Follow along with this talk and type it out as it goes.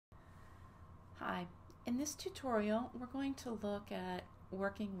Hi, in this tutorial we're going to look at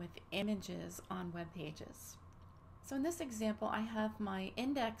working with images on web pages. So in this example I have my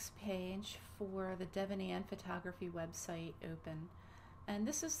index page for the Devon Photography website open, and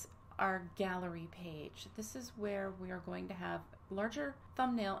this is our gallery page. This is where we are going to have larger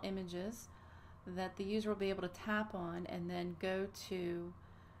thumbnail images that the user will be able to tap on and then go to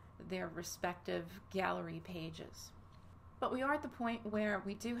their respective gallery pages. But we are at the point where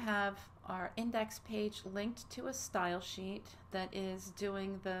we do have our index page linked to a style sheet that is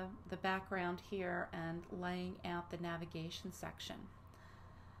doing the background here and laying out the navigation section.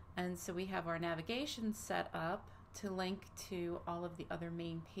 And so we have our navigation set up to link to all of the other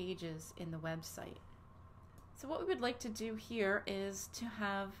main pages in the website. So what we would like to do here is to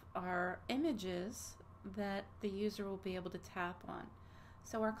have our images that the user will be able to tap on.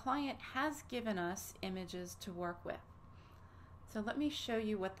 So our client has given us images to work with. So let me show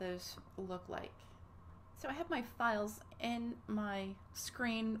you what those look like. So I have my files in my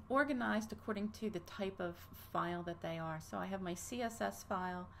screen organized according to the type of file that they are. So I have my CSS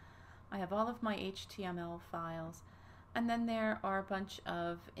file, I have all of my HTML files, and then there are a bunch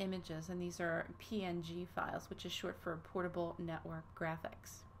of images, and these are PNG files, which is short for Portable Network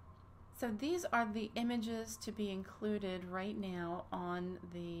Graphics. So these are the images to be included right now on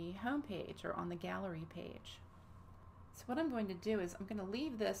the home page or on the gallery page. So what I'm going to do is I'm going to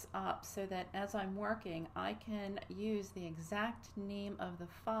leave this up so that as I'm working I can use the exact name of the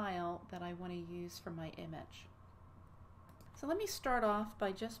file that I want to use for my image. So let me start off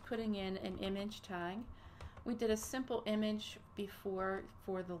by just putting in an image tag. We did a simple image before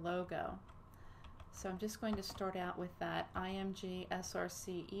for the logo. So I'm just going to start out with that img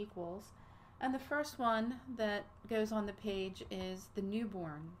src equals, and the first one that goes on the page is the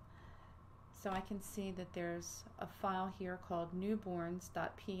newborn. So I can see that there's a file here called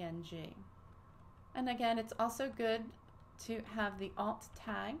newborns.png. And again, it's also good to have the alt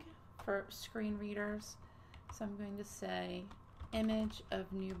tag for screen readers. So I'm going to say image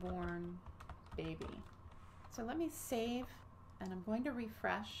of newborn baby. So let me save, and I'm going to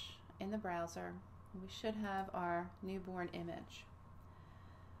refresh in the browser. We should have our newborn image.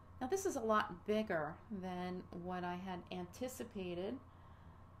 Now this is a lot bigger than what I had anticipated.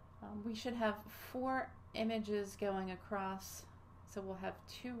 We should have 4 images going across, so we'll have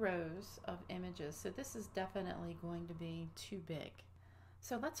 2 rows of images. So this is definitely going to be too big.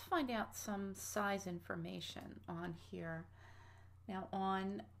 So let's find out some size information on here. Now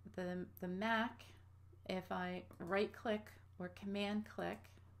on the Mac, if I right click or command click,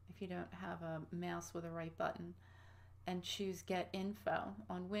 if you don't have a mouse with a right button, and choose Get Info.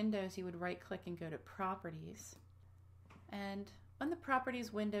 On Windows you would right click and go to Properties, and on the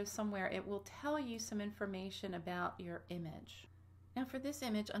Properties window somewhere it will tell you some information about your image. Now for this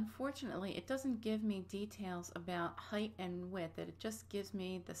image, unfortunately it doesn't give me details about height and width, it just gives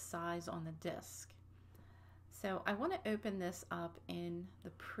me the size on the disk. So I want to open this up in the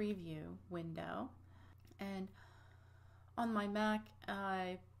preview window, and on my Mac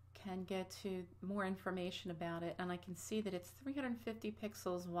I can get to more information about it, and I can see that it's 350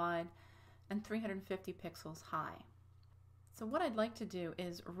 pixels wide and 350 pixels high. So what I'd like to do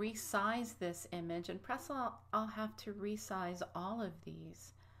is resize this image, and I'll have to resize all of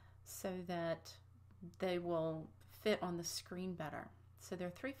these so that they will fit on the screen better. So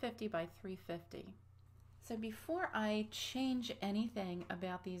they're 350 by 350. So before I change anything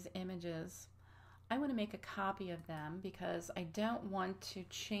about these images, I want to make a copy of them because I don't want to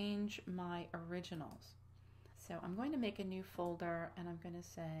change my originals. So I'm going to make a new folder, and I'm going to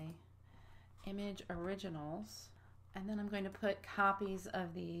say Image Originals, and then I'm going to put copies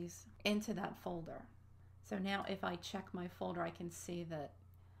of these into that folder. So now if I check my folder, I can see that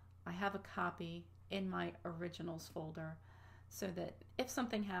I have a copy in my Originals folder, so that if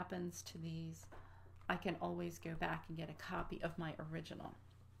something happens to these, I can always go back and get a copy of my original.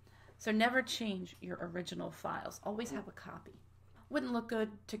 So never change your original files, always have a copy. Wouldn't look good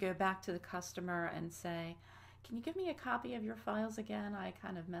to go back to the customer and say, can you give me a copy of your files again? I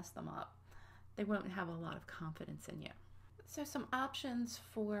kind of messed them up. They won't have a lot of confidence in you. So some options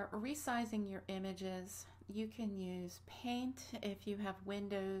for resizing your images. You can use Paint if you have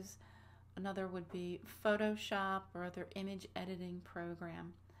Windows. Another would be Photoshop or other image editing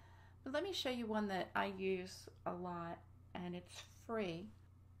program. But let me show you one that I use a lot, and it's free.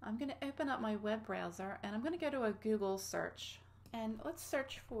 I'm going to open up my web browser, and I'm going to go to a Google search, and let's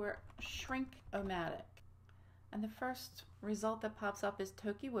search for Shrink-O-Matic. And the first result that pops up is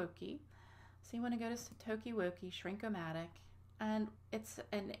Tokiwoki. So you want to go to Tokiwoki Shrink-O-Matic, and it's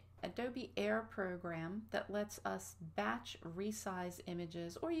an Adobe Air program that lets us batch resize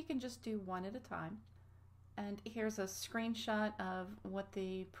images, or you can just do one at a time. And here's a screenshot of what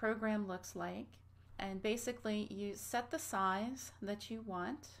the program looks like. And basically you set the size that you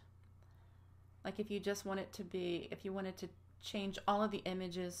want. Like if you just want it to be, if you wanted to change all of the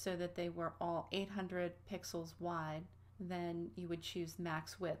images so that they were all 800 pixels wide, then you would choose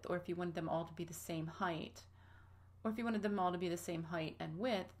max width. Or if you wanted them all to be the same height, or if you wanted them all to be the same height and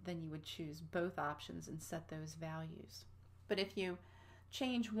width, then you would choose both options and set those values. But if you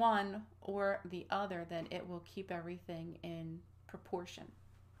change one or the other, then it will keep everything in proportion.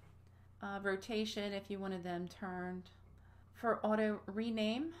 Rotation, if you wanted them turned. For auto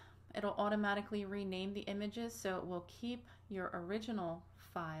rename, it'll automatically rename the images, so it will keep your original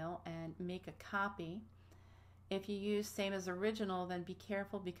file and make a copy. If you use same as original, then be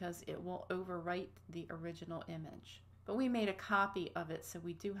careful because it will overwrite the original image. But we made a copy of it, so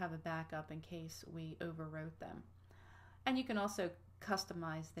we do have a backup in case we overwrote them. And you can also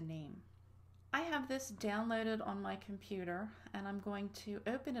customize the name. I have this downloaded on my computer, and I'm going to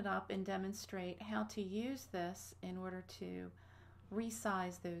open it up and demonstrate how to use this in order to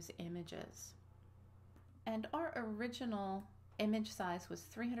resize those images. And our original image size was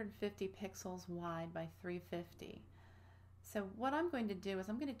 350 pixels wide by 350. So what I'm going to do is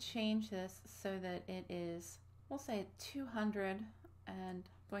I'm going to change this so that it is, we'll say 200, and I'm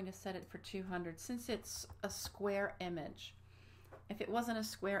going to set it for 200 since it's a square image. If it wasn't a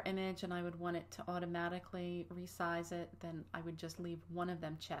square image and I would want it to automatically resize it, then I would just leave one of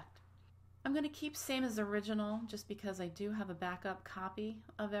them checked. I'm going to keep same as original just because I do have a backup copy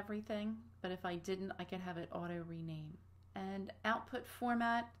of everything, but if I didn't, I could have it auto rename. And output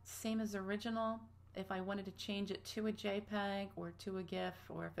format, same as original. If I wanted to change it to a JPEG or to a GIF,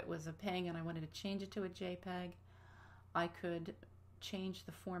 or if it was a PNG and I wanted to change it to a JPEG, I could change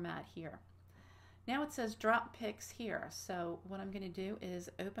the format here. Now it says drop pics here, so what I'm going to do is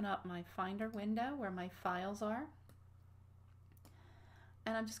open up my Finder window where my files are,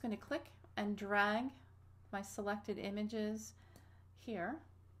 and I'm just going to click and drag my selected images here,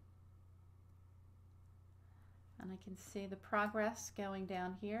 and I can see the progress going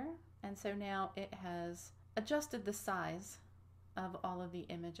down here, and so now it has adjusted the size of all of the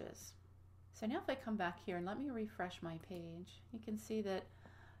images. So now if I come back here and let me refresh my page, you can see that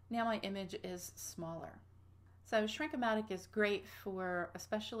now my image is smaller. So Shrink-O-Matic is great for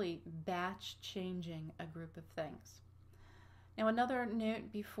especially batch changing a group of things. Now another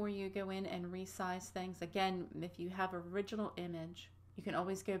note before you go in and resize things, again, if you have original image, you can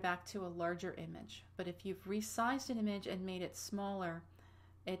always go back to a larger image. But if you've resized an image and made it smaller,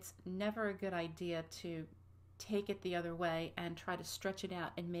 it's never a good idea to take it the other way and try to stretch it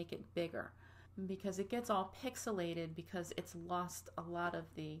out and make it bigger, because it gets all pixelated because it's lost a lot of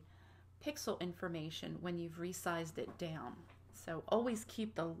the pixel information when you've resized it down. So always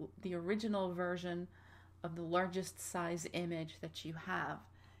keep the original version of the largest size image that you have.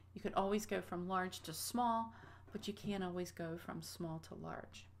 You can always go from large to small, but you can't always go from small to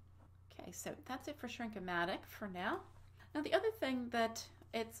large. Okay, so that's it for Shrink-O-Matic for now. Now the other thing that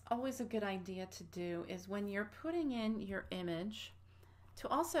it's always a good idea to do is when you're putting in your image, to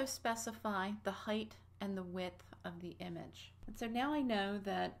also specify the height and the width of the image. And so now I know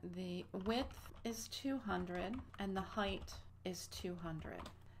that the width is 200 and the height is 200.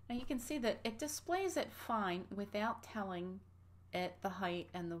 Now you can see that it displays it fine without telling it the height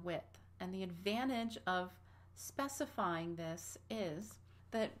and the width. And the advantage of specifying this is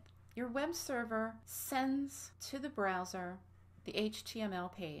that your web server sends to the browser the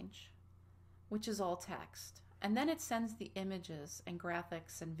HTML page, which is all text. And then it sends the images and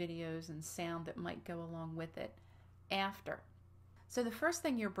graphics and videos and sound that might go along with it after. So the first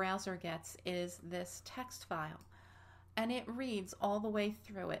thing your browser gets is this text file, and it reads all the way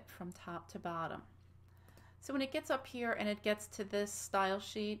through it from top to bottom. So when it gets up here and it gets to this style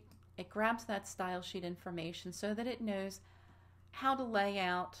sheet, it grabs that style sheet information so that it knows how to lay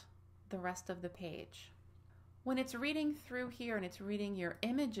out the rest of the page. When it's reading through here and it's reading your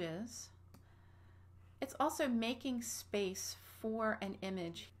images, it's also making space for an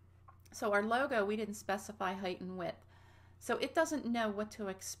image. So our logo, we didn't specify height and width. So it doesn't know what to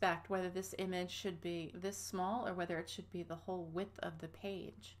expect, whether this image should be this small or whether it should be the whole width of the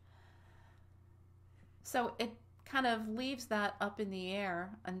page. So it kind of leaves that up in the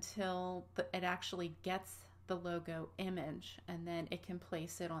air until it actually gets the logo image, and then it can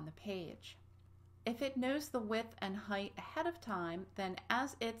place it on the page. If it knows the width and height ahead of time, then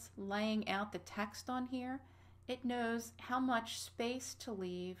as it's laying out the text on here, it knows how much space to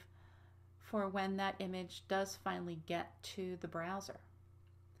leave for when that image does finally get to the browser.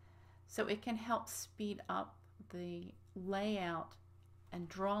 So it can help speed up the layout and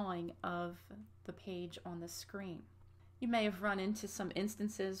drawing of the page on the screen. You may have run into some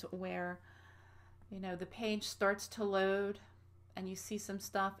instances where, the page starts to load and you see some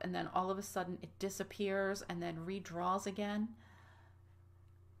stuff and then all of a sudden it disappears and then redraws again.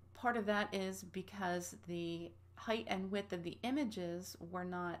 Part of that is because the height and width of the images were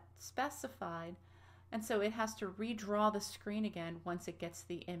not specified, and so it has to redraw the screen again once it gets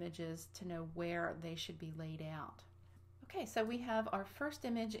the images to know where they should be laid out. Okay, so we have our first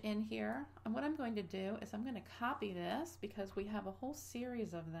image in here, and what I'm going to do is I'm going to copy this because we have a whole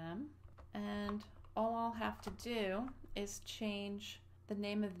series of them, and all I'll have to do is change the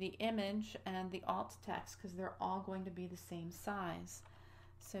name of the image and the alt text because they're all going to be the same size.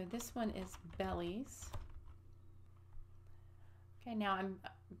 So this one is bellies. Okay, now I'm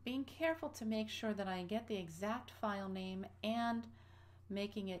being careful to make sure that I get the exact file name and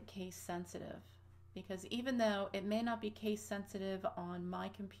making it case sensitive, because even though it may not be case sensitive on my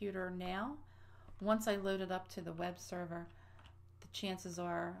computer now, once I load it up to the web server, the chances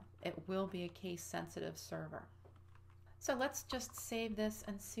are it will be a case sensitive server. So let's just save this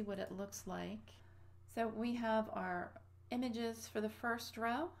and see what it looks like. So we have our images for the first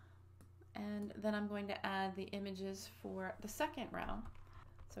row, and then I'm going to add the images for the second row.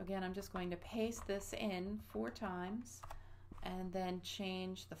 So again, I'm just going to paste this in 4 times and then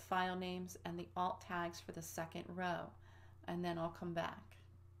change the file names and the alt tags for the second row, and then I'll come back.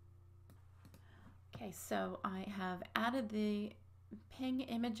 Okay, so I have added the ping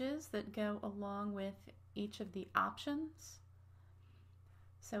images that go along with each of the options.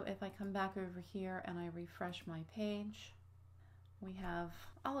 So if I come back over here and I refresh my page, we have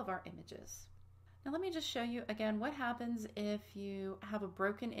all of our images. Now let me just show you again what happens if you have a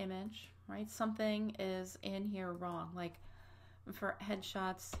broken image, right? Something is in here wrong, like for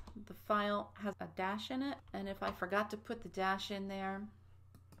headshots, the file has a dash in it, and if I forgot to put the dash in there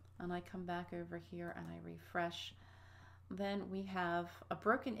and I come back over here and I refresh, then we have a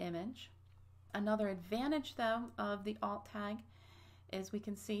broken image. Another advantage though of the alt tag is we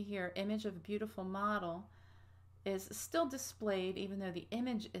can see here image of beautiful model is still displayed even though the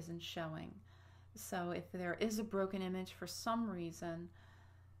image isn't showing. So if there is a broken image for some reason,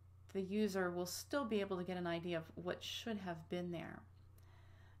 the user will still be able to get an idea of what should have been there.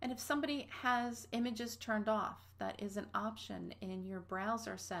 And if somebody has images turned off, that is an option in your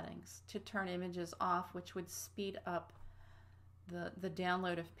browser settings to turn images off, which would speed up the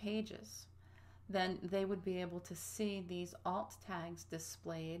download of pages. Then they would be able to see these alt tags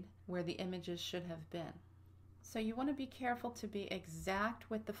displayed where the images should have been. So you want to be careful to be exact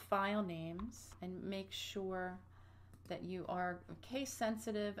with the file names and make sure that you are case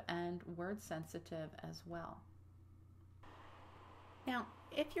sensitive and word sensitive as well. Now,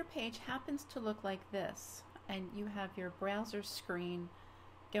 if your page happens to look like this and you have your browser screen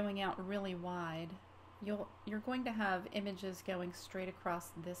going out really wide, you're going to have images going straight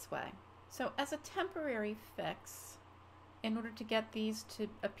across this way. So as a temporary fix, in order to get these to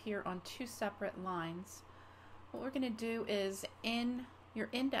appear on 2 separate lines, what we're going to do is in your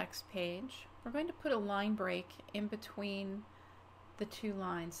index page, we're going to put a line break in between the 2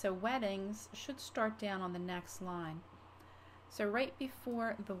 lines. So weddings should start down on the next line. So right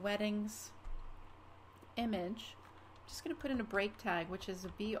before the weddings image, I'm just going to put in a break tag, which is a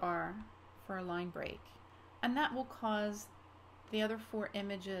BR for a line break. And that will cause the other 4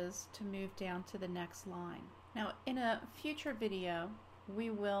 images to move down to the next line. Now in a future video, we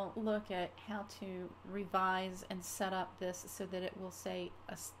will look at how to revise and set up this so that it will say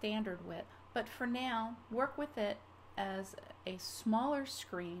a standard width. But for now, work with it as a smaller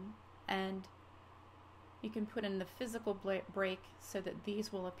screen, and you can put in the physical break so that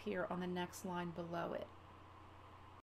these will appear on the next line below it.